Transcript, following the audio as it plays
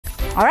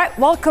All right,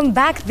 welcome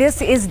back.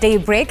 This is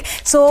Daybreak.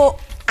 So,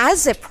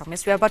 as I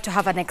promised, we're about to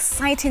have an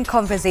exciting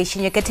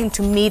conversation. You're getting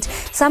to meet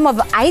some of,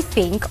 I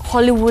think,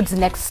 Hollywood's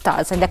next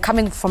stars, and they're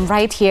coming from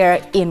right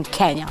here in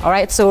Kenya. All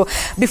right, so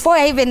before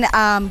I even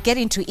get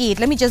into it,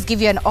 let me just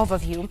give you an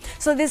overview.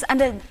 So there's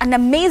an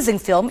amazing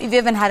film. If you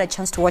haven't had a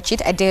chance to watch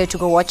it, I dare you to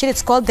go watch it.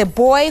 It's called The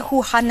Boy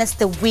Who Harnessed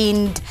the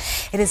Wind.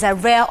 It is a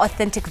rare,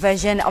 authentic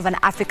version of an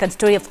African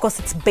story. Of course,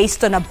 it's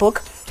based on a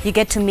book. You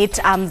get to meet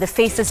the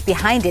faces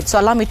behind it. So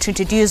allow me to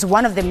introduce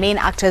one of the main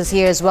actors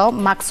here as well,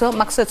 Maxwell.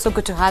 Maxwell, it's so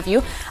good to have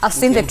you. I've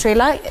seen the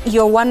trailer.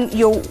 You're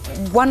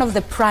one of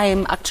the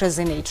prime actors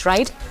in it,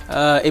 right?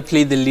 I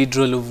played the lead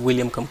role of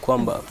William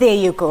Kamkwamba. There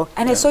you go.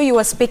 And yeah. I saw you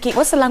were speaking.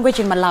 What's the language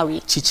in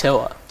Malawi?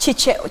 Chichewa.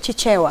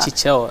 Chichewa.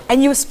 Chichewa.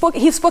 And he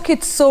spoke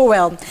it so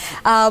well.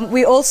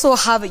 We also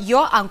have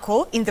your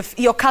uncle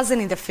your cousin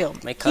in the film.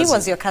 My cousin. He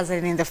was your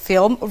cousin in the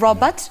film,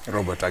 Robert.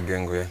 Robert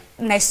Agengo, yeah.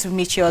 Nice to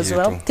meet you as You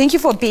well. too. Thank you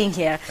for being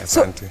here.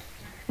 So,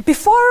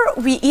 before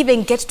we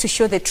even get to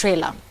show the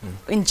trailer,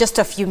 in just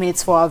a few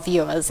minutes for our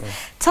viewers,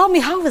 tell me,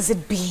 how was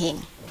it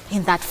being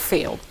in that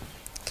film?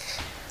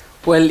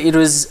 Well, it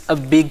was a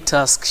big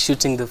task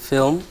shooting the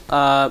film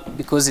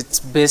because it's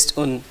based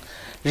on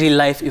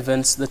real-life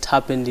events that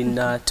happened in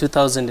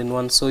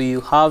 2001. So you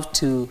have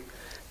to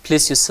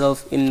place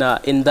yourself in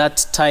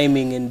that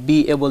timing and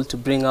be able to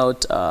bring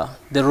out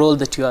the role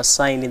that you are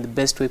assigned in the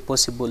best way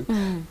possible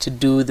to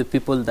do the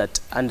people that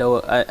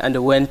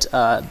underwent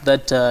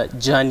that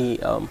journey,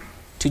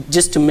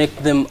 just to make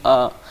them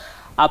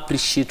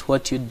appreciate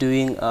what you're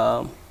doing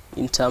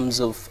in terms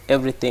of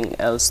everything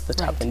else that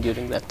happened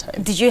during that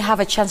time. Did you have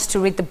a chance to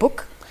read the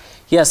book?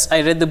 Yes,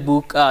 I read the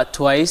book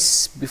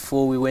twice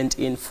before we went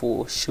in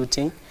for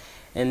shooting.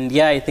 And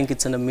yeah, I think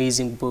it's an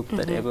amazing book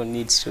that everyone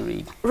needs to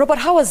read. Robert,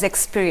 how was the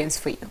experience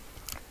for you?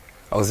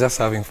 I was just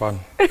having fun.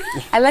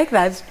 I like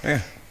that.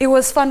 Yeah. It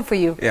was fun for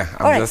you. Yeah,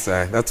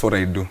 that's what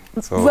I do.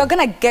 So we're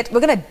gonna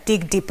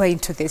dig deeper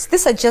into this.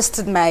 These are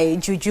just my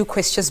juju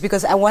questions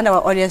because I want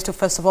our audience to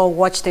first of all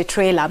watch the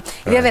trailer.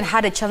 If you haven't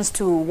had a chance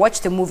to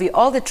watch the movie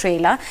or the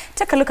trailer,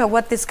 take a look at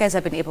what these guys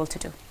have been able to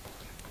do.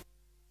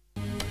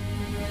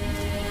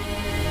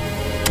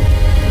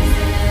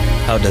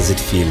 How does it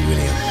feel,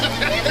 William?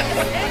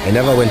 I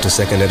never went to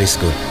secondary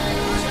school.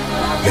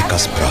 Make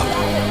us proud.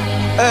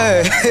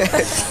 Hey,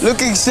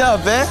 looking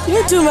sharp, eh?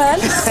 You too, man.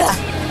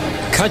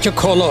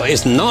 Kachokolo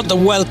is not the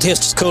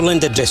wealthiest school in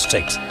the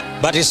district,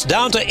 but it's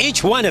down to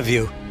each one of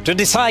you to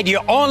decide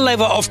your own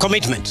level of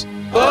commitment.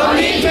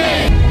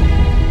 Commitment!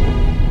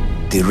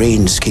 The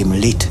rains came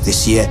late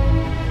this year,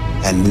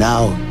 and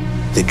now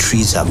the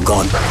trees have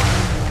gone.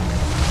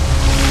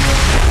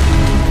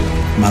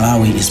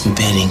 Malawi is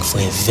preparing for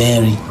a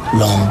very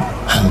long,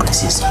 hungry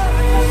season.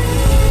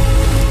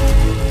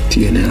 What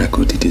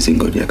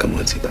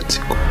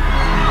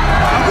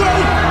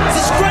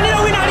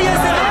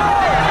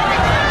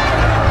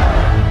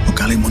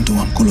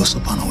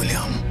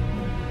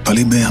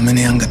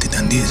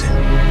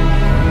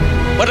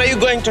are you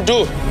going to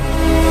do?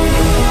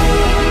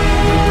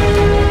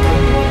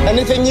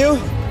 Anything new?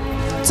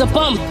 It's a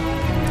pump.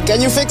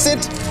 Can you fix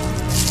it?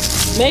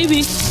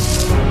 Maybe.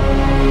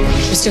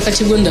 Mr.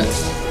 Kachibunda,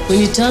 when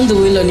you turn the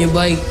wheel on your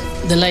bike,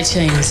 the light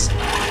shines.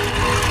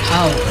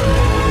 How?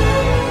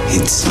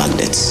 It's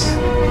magnets.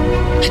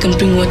 I can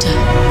bring water.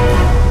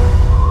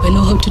 I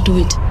know how to do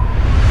it.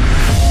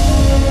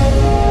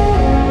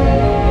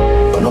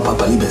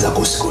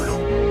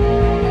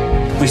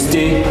 We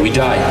stay, we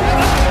die.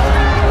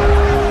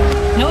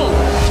 No.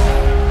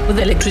 With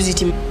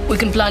electricity, we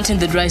can plant in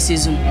the dry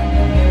season.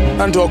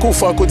 And to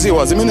akufa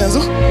kudziwa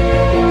zimenezo?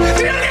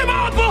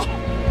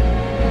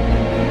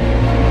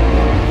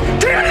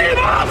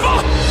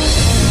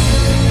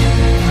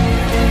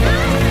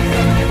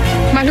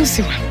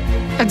 Malusiwa,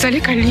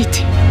 adzaleka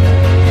liti.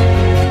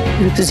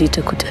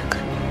 Zita kutaka.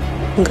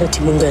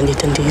 Ngati Mungu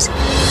anditandiza.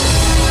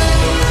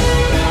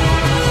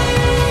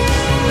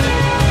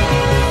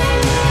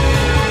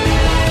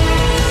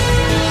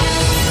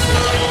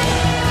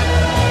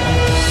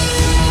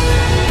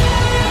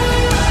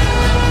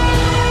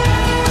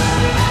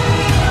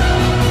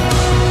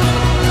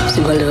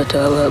 Sibale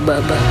watawa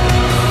baba.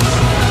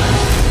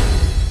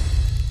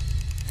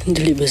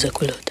 Ndilibeza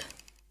kulota.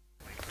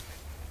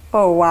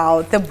 Oh,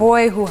 wow. The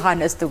Boy Who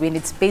Harnessed the Wind.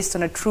 It's based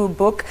on a true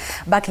book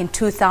back in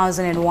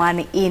 2001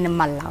 in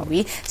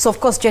Malawi. So, of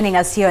course, joining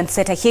us here on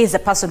set, here is the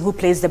person who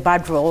plays the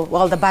bad role,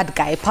 well, the bad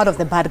guy, part of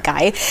the bad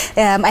guy.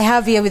 I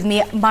have here with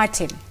me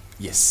Martin.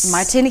 Yes.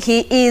 Martin,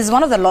 he is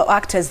one of the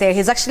actors there.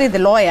 He's actually the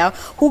lawyer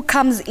who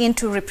comes in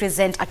to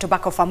represent a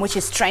tobacco farm, which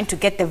is trying to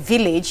get the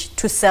village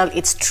to sell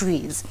its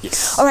trees.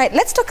 Yes. All right,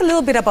 let's talk a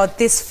little bit about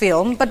this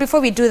film. But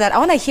before we do that, I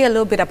want to hear a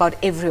little bit about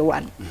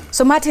everyone.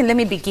 So, Martin, let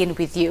me begin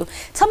with you.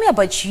 Tell me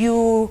about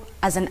you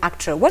as an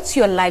actor. What's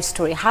your life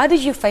story? How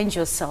did you find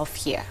yourself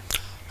here?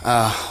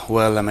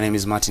 Well, my name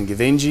is Martin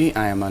Givenji.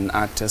 I am an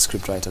actor,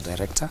 scriptwriter,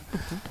 director.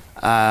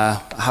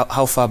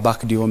 How far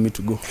back do you want me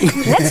to go?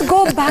 Let's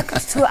go back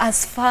to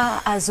as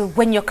far as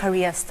when your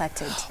career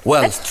started.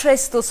 Well, let's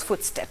trace those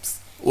footsteps.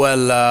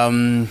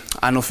 Well,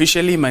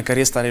 unofficially, my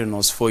career started when I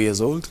was 4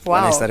 years old.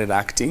 When I started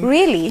acting.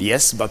 Really?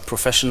 Yes, but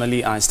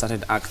professionally, I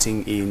started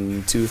acting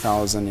in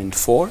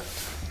 2004.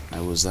 I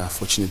was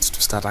fortunate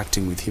to start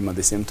acting with him at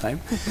the same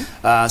time.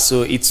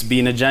 So it's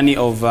been a journey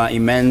of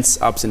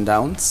immense ups and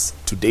downs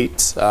to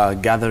date,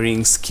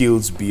 gathering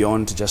skills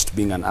beyond just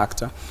being an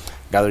actor,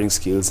 gathering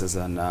skills as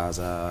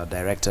a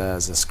director,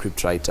 as a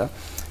scriptwriter.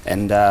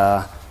 And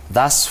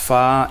thus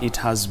far, it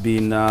has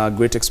been a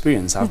great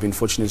experience. I've been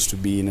fortunate to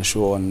be in a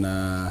show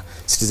on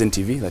Citizen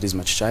TV, that is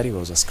Machichari, where I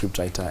was a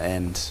scriptwriter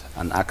and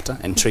an actor,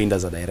 and trained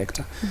as a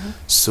director.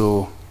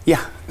 So,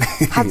 yeah.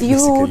 Have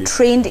you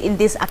trained in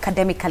this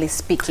academically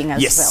speaking as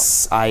well?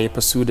 Yes, I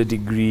pursued a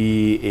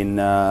degree in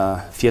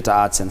theatre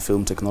arts and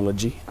film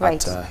technology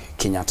at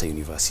Kenyatta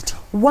University.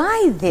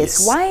 Why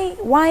this? Yes.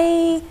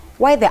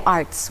 Why the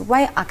arts?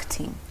 Why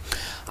acting?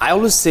 I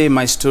always say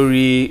my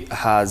story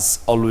has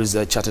always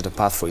charted a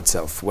path for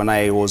itself. When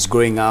I was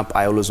growing up,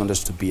 I always wanted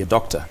to be a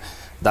doctor.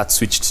 That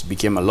switched,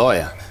 became a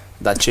lawyer.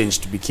 That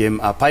changed, became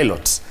a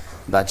pilot.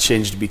 That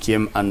changed,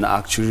 became an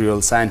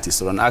actuarial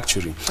scientist or an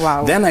actuary.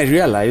 Wow. Then I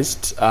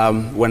realized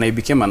when I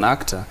became an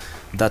actor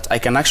that I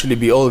can actually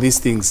be all these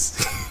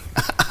things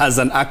as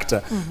an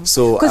actor.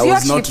 So I was not wrong. Because you're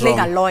actually playing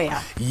a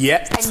lawyer.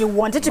 Yeah. And you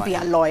wanted to be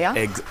a lawyer.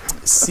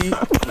 See,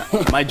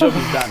 my job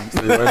is done.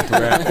 So you want to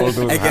wear all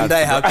those I can die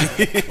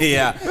happy.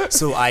 Yeah.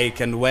 So I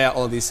can wear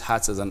all these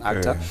hats as an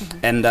actor.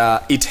 And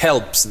it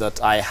helps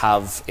that I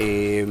have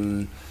a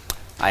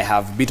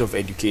bit of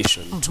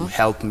education to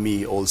help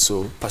me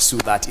also pursue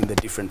that in the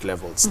different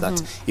levels.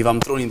 That if I'm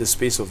thrown in the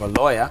space of a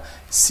lawyer,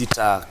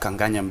 sita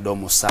kanganya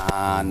mdomo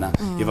sana.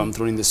 If I'm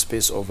thrown in the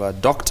space of a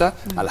doctor,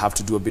 I'll have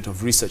to do a bit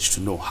of research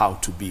to know how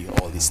to be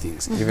all these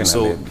things. Even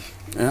so, a lady.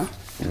 Yeah?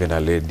 Even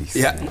a lady.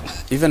 Yeah,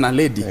 even a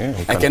lady. Yeah,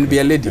 I can be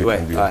a lady. Well,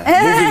 moving on.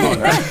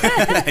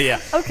 Yeah.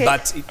 Okay.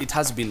 But it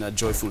has been a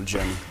joyful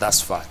journey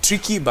thus far.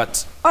 Tricky,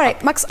 but... All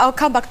right, Max, I'll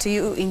come back to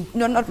you in...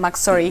 No, not Max,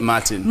 sorry.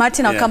 Martin.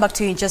 Martin, I'll come back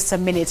to you in just a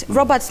minute.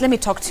 Robert, let me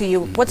talk to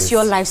you. What's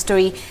your life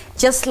story?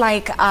 Just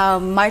like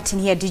Martin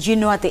here, did you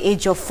know at the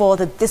age of 4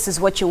 that this is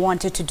what you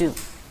wanted to do?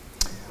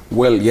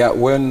 Well, yeah,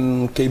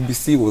 when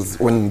KBC was...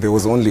 When there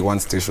was only one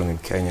station in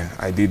Kenya,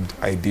 I did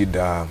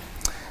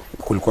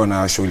kulikuwa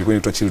na show ilikuwa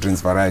inaitwa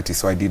Children's Variety,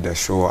 so I did a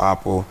show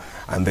hapo,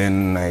 and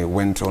then I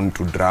went on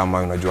to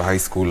drama, unajua high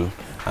school,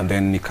 and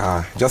then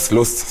nika just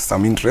lost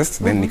some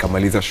interest, then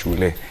nikamaliza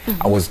shule.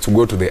 I was to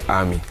go to the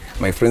army.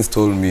 My friends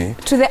told me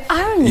to the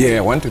army. Yeah,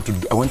 I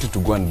wanted to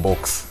go and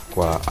box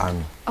kwa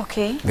army.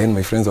 Okay. Then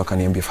my friends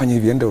wakaniambia fanya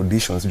hivi, enda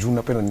auditions. Juu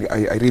napenda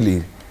I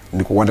really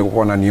nilikuwa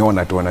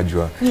wananiona tu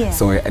wanajua. Yeah.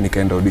 So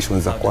nikaenda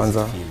auditions za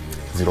kwanza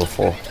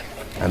 04,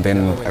 and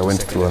then I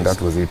went through, and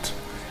that was it.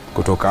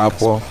 Kutoka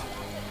hapo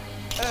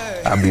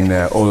I've been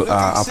all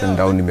up and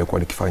down. Nimekuwa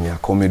nikifanya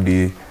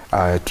comedy,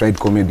 tried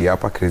comedy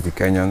hapa Crazy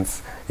Kenyans,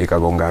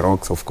 ikagonga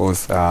rocks of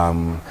course.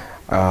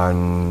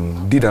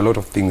 Did a lot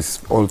of things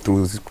all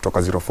through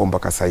kutoka 04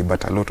 mpaka sai,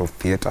 but a lot of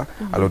theater,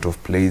 a lot of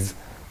plays,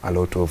 a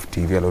lot of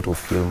TV, a lot of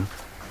film.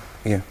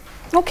 Yeah.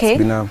 Okay. It's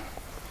been a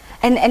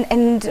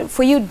and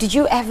for you, did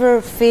you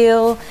ever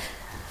feel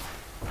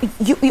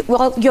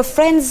well, your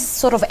friends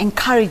sort of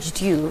encouraged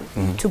you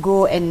to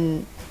go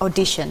and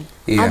audition?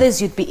 Yeah.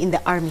 Others, you'd be in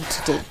the army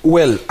today.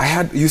 Well, I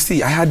had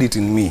it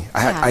in me.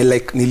 I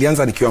like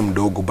nilianza nikiwa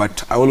mdogo,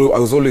 but I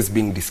was always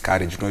being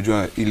discouraged.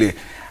 Unajua ile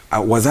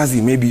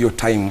wazazi maybe your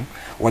time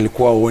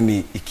walikuwa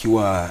waoni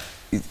ikiwa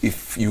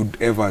if you'd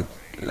ever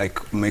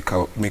like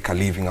make a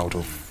living out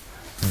of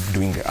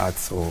doing the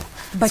arts.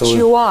 But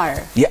you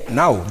are. Yeah,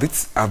 now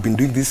I've been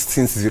doing this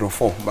since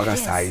 04 mpaka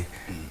sai.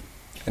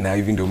 Na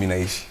hivi ndio mimi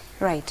naishi.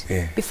 Right.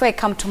 Yeah. Before I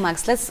come to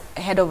Max, let's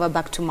head over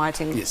back to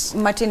Martin. Yes.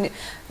 Martin,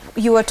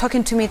 you were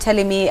talking to me,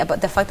 telling me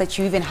about the fact that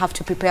you even have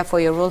to prepare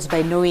for your roles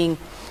by knowing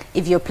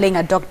if you're playing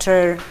a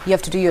doctor, you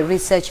have to do your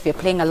research. If you're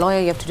playing a lawyer,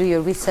 you have to do your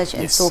research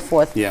and so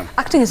forth. Yeah.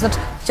 Acting is not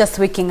just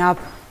waking up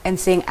and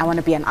saying, I want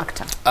to be an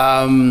actor.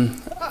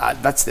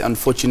 That's the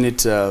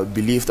unfortunate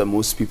belief that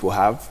most people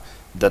have,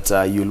 that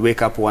you'll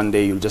wake up one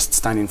day, you'll just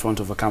stand in front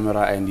of a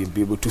camera and you'll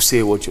be able to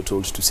say what you're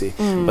told to say.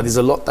 But there's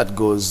a lot that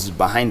goes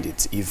behind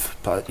it.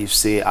 If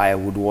say I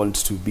would want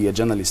to be a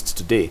journalist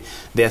today,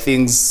 there are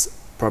things,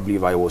 probably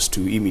if I was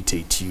to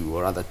imitate you,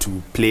 or rather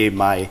to play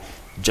my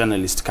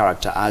journalist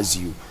character as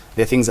you,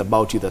 there are things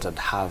about you that I'd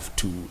have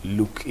to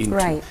look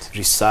into,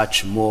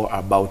 research more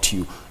about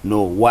you,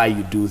 know why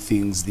you do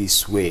things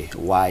this way,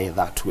 why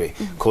that way.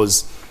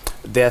 Because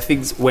there are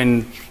things,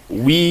 when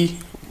we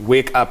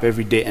wake up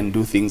every day and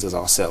do things as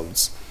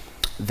ourselves,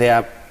 there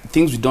are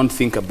things we don't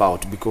think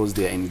about because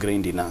they are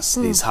ingrained in us.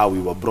 This is how we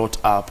were brought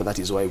up. That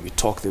is why we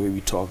talk the way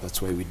we talk.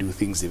 That's why we do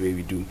things the way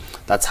we do.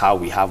 That's how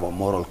we have our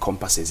moral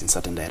compasses in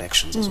certain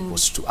directions as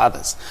opposed to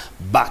others.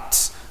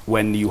 But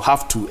when you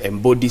have to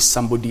embody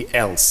somebody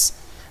else,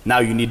 Now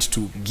you need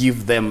to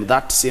give them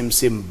that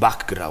same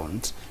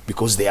background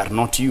because they are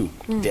not you,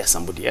 they are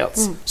somebody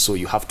else. So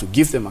you have to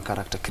give them a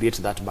character, create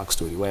that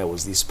backstory. Where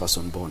was this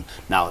person born?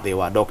 Now they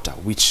were a doctor.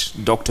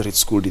 Which doctorate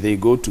school did they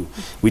go to?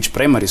 Which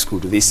primary school?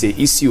 Do they say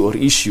issue or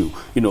issue?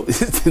 You know,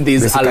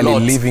 there's basically a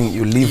lot.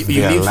 You live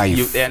their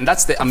life. And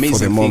that's the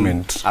amazing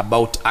thing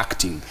about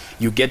acting.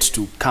 You get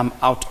to come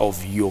out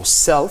of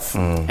yourself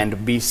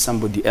and be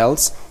somebody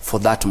else for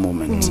that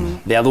moment.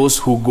 There are those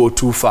who go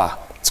too far.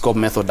 It's called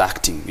method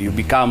acting. You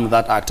become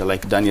that actor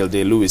like Daniel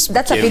Day-Lewis.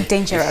 That's a bit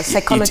dangerous,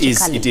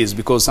 psychologically. It is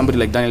because somebody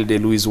like Daniel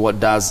Day-Lewis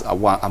does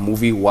a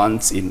movie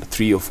once in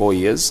 3 or 4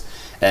 years,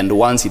 and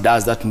once he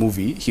does that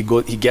movie, he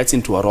gets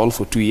into a role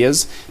for 2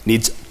 years,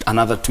 needs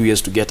another 2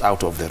 years to get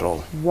out of the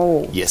role.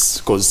 Whoa. Yes,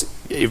 because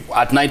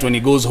at night when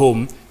he goes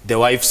home, the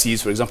wife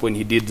sees, for example, when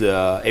he did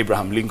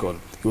Abraham Lincoln,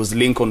 he was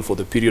Lincoln for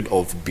the period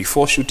of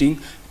before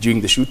shooting,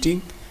 during the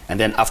shooting, and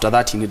then after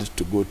that he needed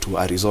to go to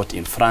a resort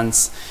in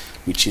France,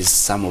 which is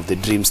some of the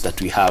dreams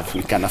that we have.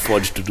 We can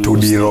afford to do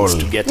those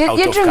things to get out of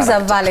Your dreams character.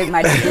 are valid,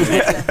 my dreams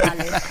are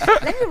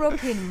valid. Let me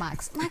rope in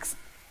Max. Max,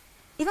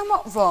 if I'm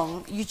not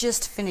wrong, you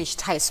just finished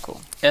high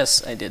school.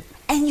 Yes, I did.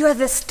 And you are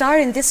the star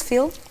in this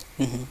film?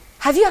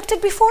 Have you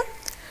acted before?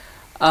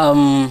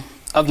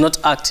 I've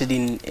not acted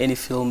in any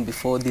film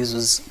before. This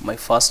was my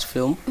first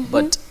film,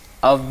 but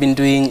I've been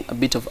doing a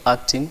bit of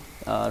acting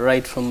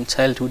right from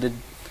childhood.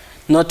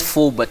 Not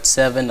 4 but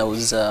 7. I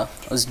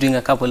was doing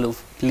a couple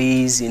of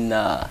plays in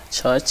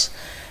church.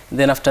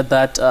 Then after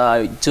that,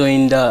 I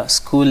joined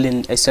school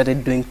and I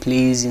started doing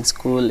plays in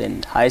school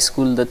and high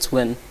school. That's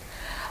when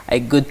I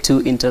got to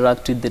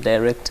interact with the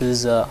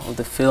directors of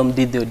the film,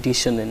 did the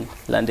audition and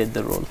landed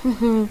the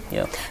role.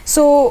 Yeah.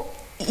 So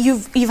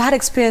you've had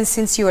experience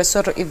since you were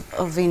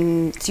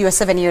you were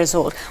 7 years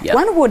old. Yeah.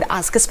 One would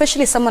ask,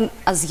 especially someone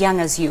as young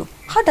as you,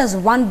 how does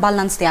one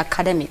balance their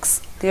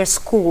academics, their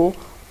school,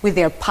 with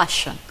their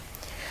passion?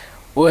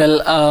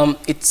 Well,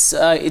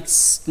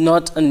 it's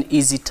not an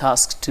easy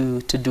task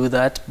to do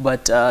that,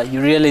 but you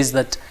realize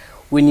that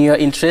when you are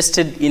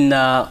interested in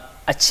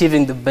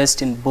achieving the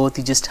best in both,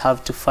 you just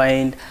have to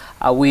find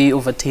a way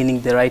of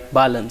attaining the right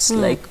balance.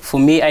 Like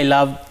for me, I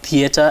love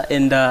theater,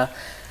 and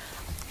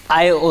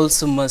I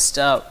also must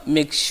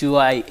make sure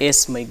I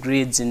ace my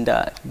grades and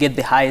get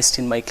the highest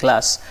in my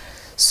class.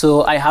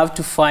 So I have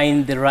to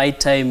find the right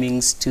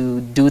timings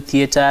to do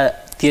theater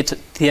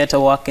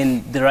work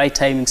and the right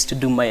timings to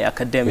do my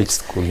academics.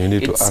 Which school? You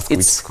need to ask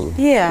which school.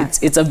 Yeah.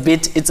 It's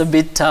a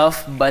bit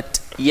tough, but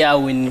yeah,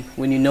 when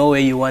you know where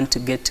you want to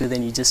get to,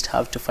 then you just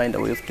have to find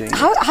a way of doing it.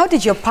 How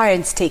did your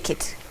parents take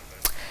it?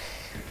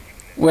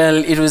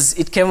 Well,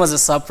 it came as a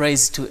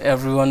surprise to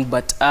everyone,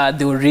 but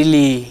they were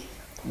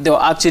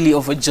actually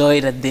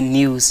overjoyed at the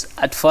news.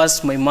 At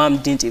first, my mom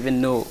didn't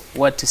even know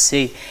what to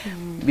say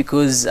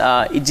because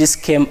it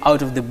just came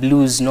out of the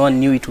blues. No one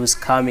knew it was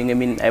coming. I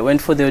mean, I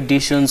went for the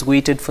auditions,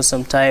 waited for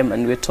some time,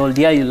 and we were told,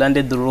 yeah, you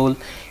landed the role.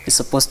 You're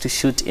supposed to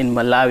shoot in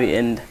Malawi.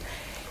 And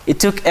it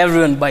took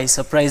everyone by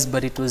surprise,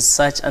 but it was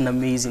such an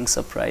amazing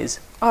surprise.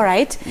 All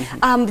right.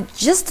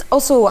 Just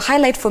also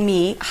highlight for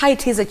me how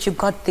it is that you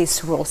got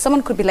this role.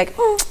 Someone could be like,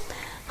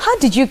 how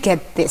did you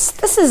get this?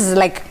 This is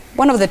like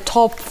one of the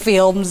top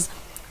films,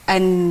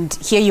 and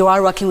here you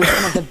are working with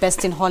some of the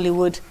best in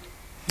Hollywood.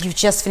 You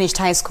just finished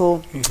high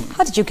school.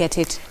 How did you get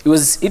it?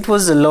 It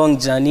was a long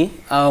journey.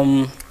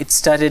 It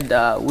started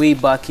way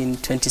back in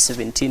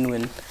 2017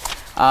 when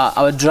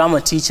our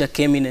drama teacher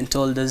came in and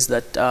told us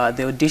that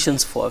the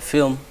auditions for a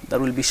film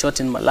that will be shot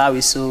in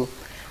Malawi. So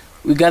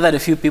we gathered a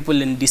few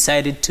people and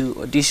decided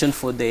to audition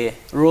for the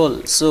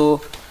role.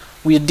 So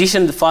we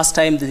auditioned the first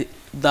time.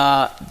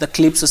 The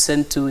clips were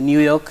sent to New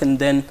York, and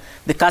then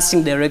the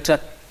casting director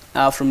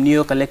from New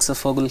York, Alexa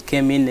Fogel,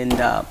 came in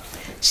and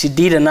she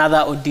did another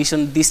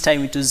audition. This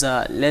time it was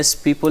less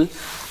people.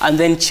 And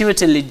then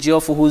Chiwetel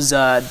Ejiofor, who's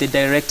the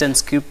director and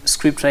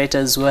scriptwriter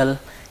as well,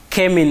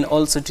 came in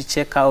also to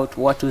check out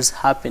what was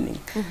happening.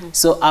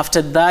 So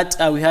after that,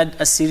 we had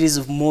a series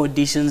of more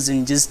auditions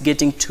and just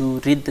getting to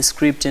read the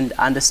script and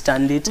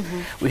understand it.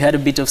 We had a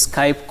bit of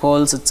Skype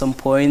calls at some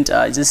point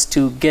just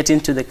to get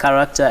into the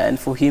character and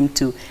for him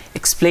to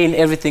explain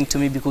everything to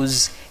me,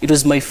 because it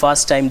was my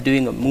first time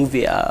doing a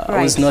movie.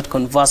 I was not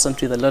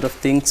conversant with a lot of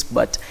things,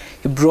 but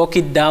he broke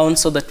it down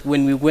so that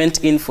when we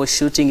went in for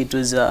shooting, it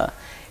was a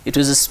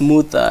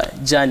smooth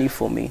journey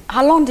for me.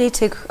 How long did it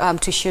take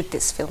to shoot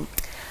this film?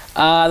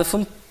 The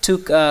film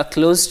took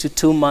close to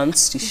 2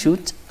 months to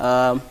shoot.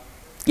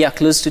 Yeah,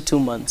 close to 2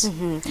 months.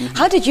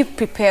 How did you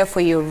prepare for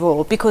your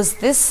role? Because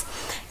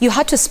you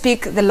had to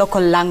speak the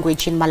local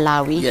language in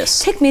Malawi. Yes.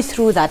 Take me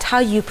through that, how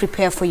you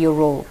prepare for your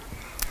role.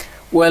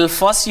 Well,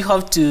 first you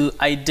have to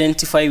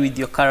identify with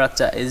your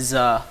character, as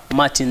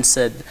Martin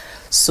said.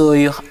 So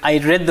I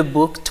read the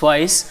book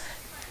twice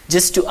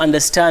just to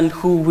understand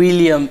who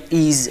William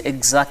is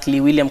exactly,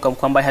 William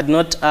Kamkwamba. I had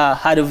not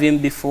heard of him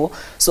before.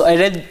 So I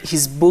read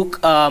his book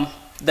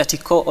that he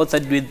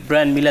co-authored with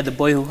Brian Miller, The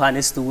Boy Who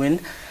Harnessed the Wind.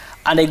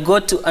 and I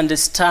got to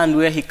understand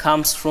where he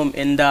comes from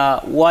and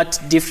what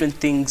different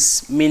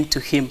things mean to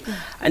him.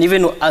 And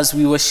even as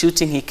we were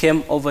shooting, he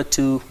came over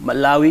to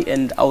Malawi,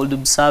 and I would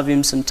observe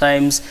him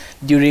sometimes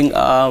during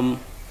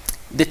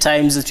the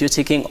times that you're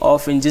taking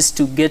off, and just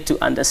to get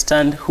to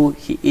understand who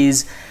he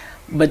is.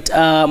 But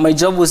my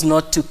job was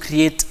not to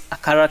create a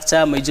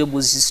character. My job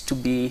was just to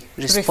be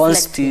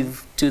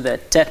responsive to the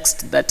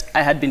text that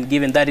I had been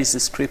given. That is the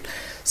script.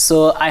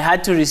 So I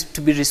had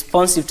to be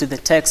responsive to the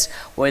text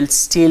while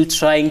still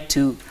trying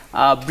to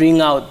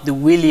bring out the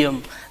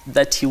William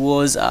that he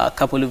was a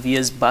couple of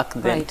years back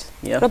then. Right.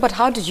 Yeah. Robert,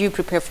 how did you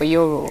prepare for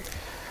your role?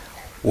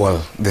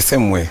 Well, the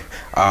same way.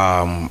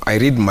 I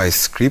read my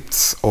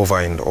scripts over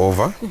and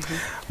over,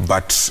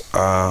 but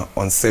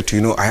on set,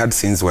 you know, I had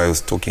scenes where I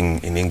was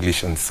talking in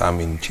English and some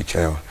in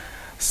Chichewa.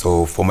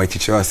 So for my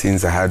Chichewa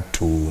scenes, I had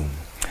to,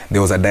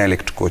 there was a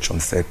dialect coach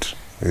on set.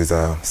 He was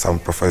some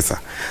professor.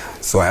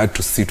 So I had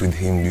to sit with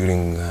him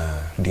during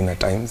dinner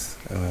times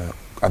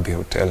at the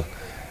hotel.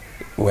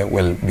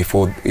 Well,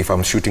 before, if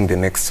I'm shooting the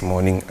next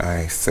morning,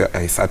 I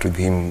sat with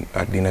him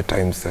at dinner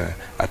times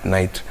at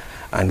night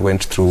and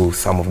went through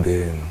some of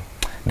the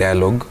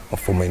dialogue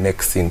for my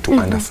next scene to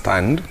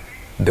understand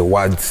the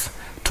words,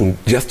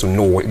 just to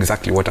know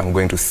exactly what I'm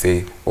going to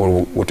say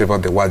or whatever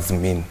the words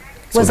mean.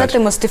 Was that the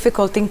most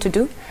difficult thing to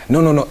do?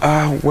 No.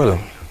 Well,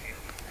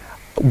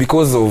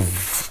 because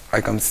of,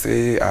 I can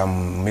say,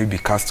 maybe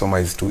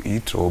customized to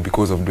it, or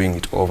because of doing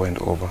it over and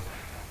over,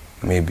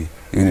 maybe.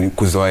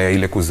 Kuzoea,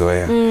 ile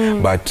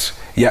kuzoea. But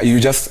yeah, you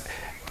just,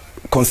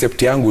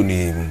 concept yangu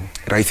ni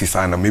rahisi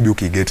sana, maybe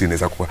ukiget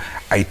inaweza kuwa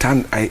I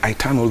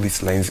turn all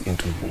these lines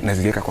into,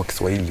 naziweka kwa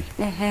Kiswahili,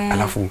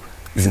 alafu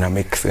zina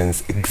make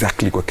sense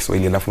exactly kwa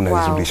Kiswahili, alafu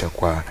nazirudisha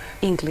kwa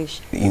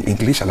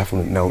English, alafu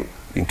now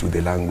into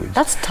the language.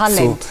 That's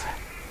talent. So,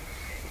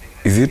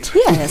 is it?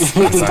 Yes,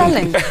 that's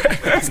talent.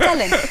 That's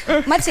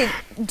talent. Martin,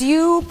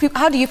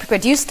 how do you prepare?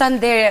 Do you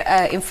stand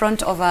there in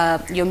front of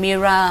your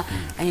mirror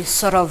and you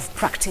sort of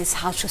practice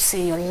how to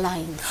say your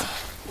lines?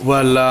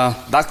 Well,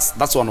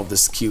 that's one of the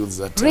skills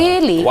that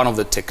really, one of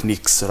the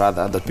techniques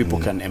rather that people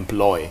can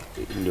employ.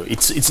 You know,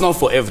 it's not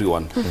for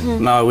everyone.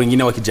 Now,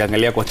 wengine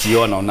wakijangalia kwa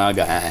kioo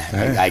naonaga,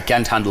 I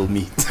can't handle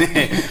me.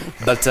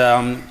 But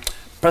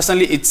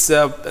personally, it's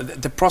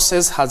the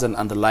process has an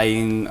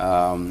underlying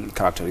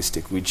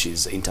characteristic, which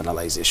is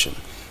internalization.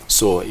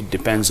 So it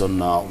depends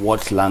on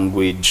what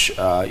language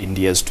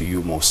endears to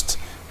you most.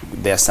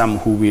 There are some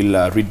who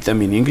will read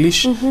them in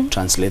English,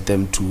 translate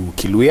them to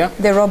Kiluya.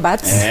 The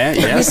robots.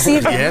 Yes, you see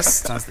them?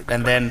 yes,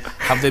 and then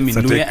have them in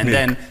Luya, and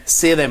then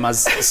say them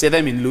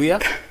in Luya,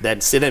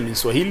 then say them in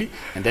Swahili,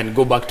 and then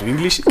go back to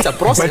English. It's a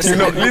process. But you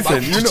know,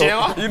 listen,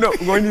 you know,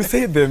 when you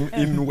say them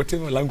in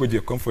whatever language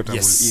you're comfortable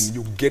in,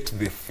 you get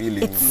the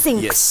feeling. It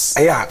sinks. Yes.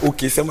 Yeah,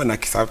 okay, sema na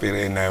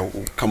kisapere na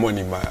come on,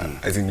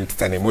 as in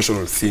it's an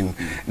emotional scene.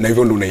 Na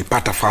hivyo ndo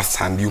unaipata first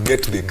hand, you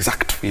get the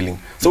exact feeling.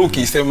 So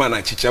okay, sema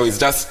na Chichewa is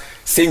just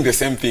saying the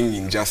same thing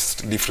in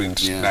just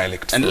different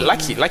dialects. And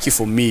lucky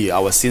for me,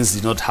 our scenes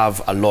did not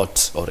have a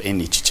lot or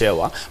any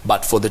Chichewa,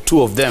 but for the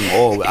two of them,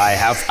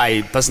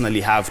 I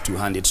personally have to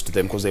hand it to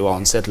them because they were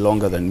on set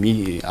longer than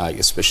me,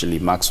 especially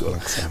Maxwell.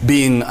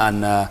 Being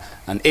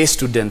an A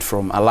student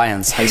from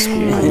Alliance High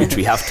School, which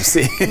we have to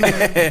say,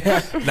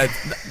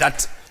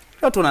 that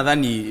watu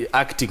wanadhani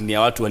acting ni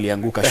ya watu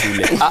walianguka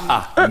shule.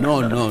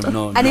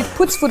 No. And it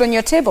puts food on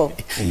your table.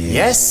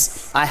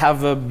 Yes, I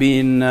have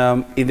been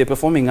in the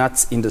performing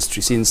arts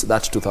industry since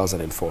that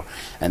 2004,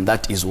 and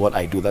that is what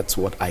I do. That's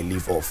what I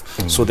live off.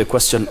 So the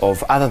question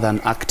of, other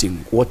than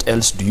acting, what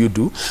else do you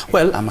do?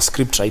 Well, I'm a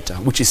script writer,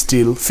 which is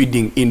still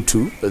feeding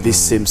into this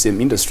same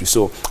industry.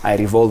 So I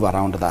revolve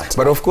around that.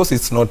 But of course,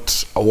 it's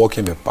not a walk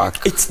in the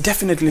park. It's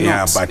definitely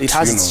not. But it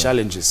has its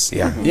challenges.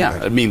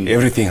 Yeah. I mean,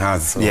 everything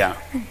has. So. Yeah.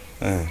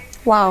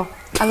 Wow,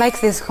 I like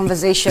this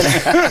conversation.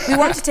 We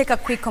want to take a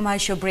quick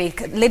commercial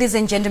break. Ladies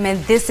and gentlemen,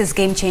 this is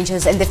Game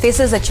Changers, and the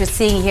faces that you're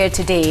seeing here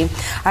today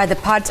are the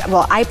parts,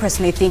 well, I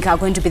personally think are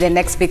going to be the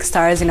next big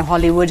stars in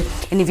Hollywood.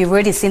 And if you've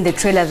already seen the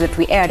trailers that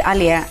we aired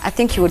earlier, I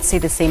think you would say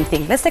the same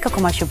thing. Let's take a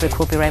commercial break.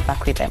 We'll be right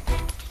back with them.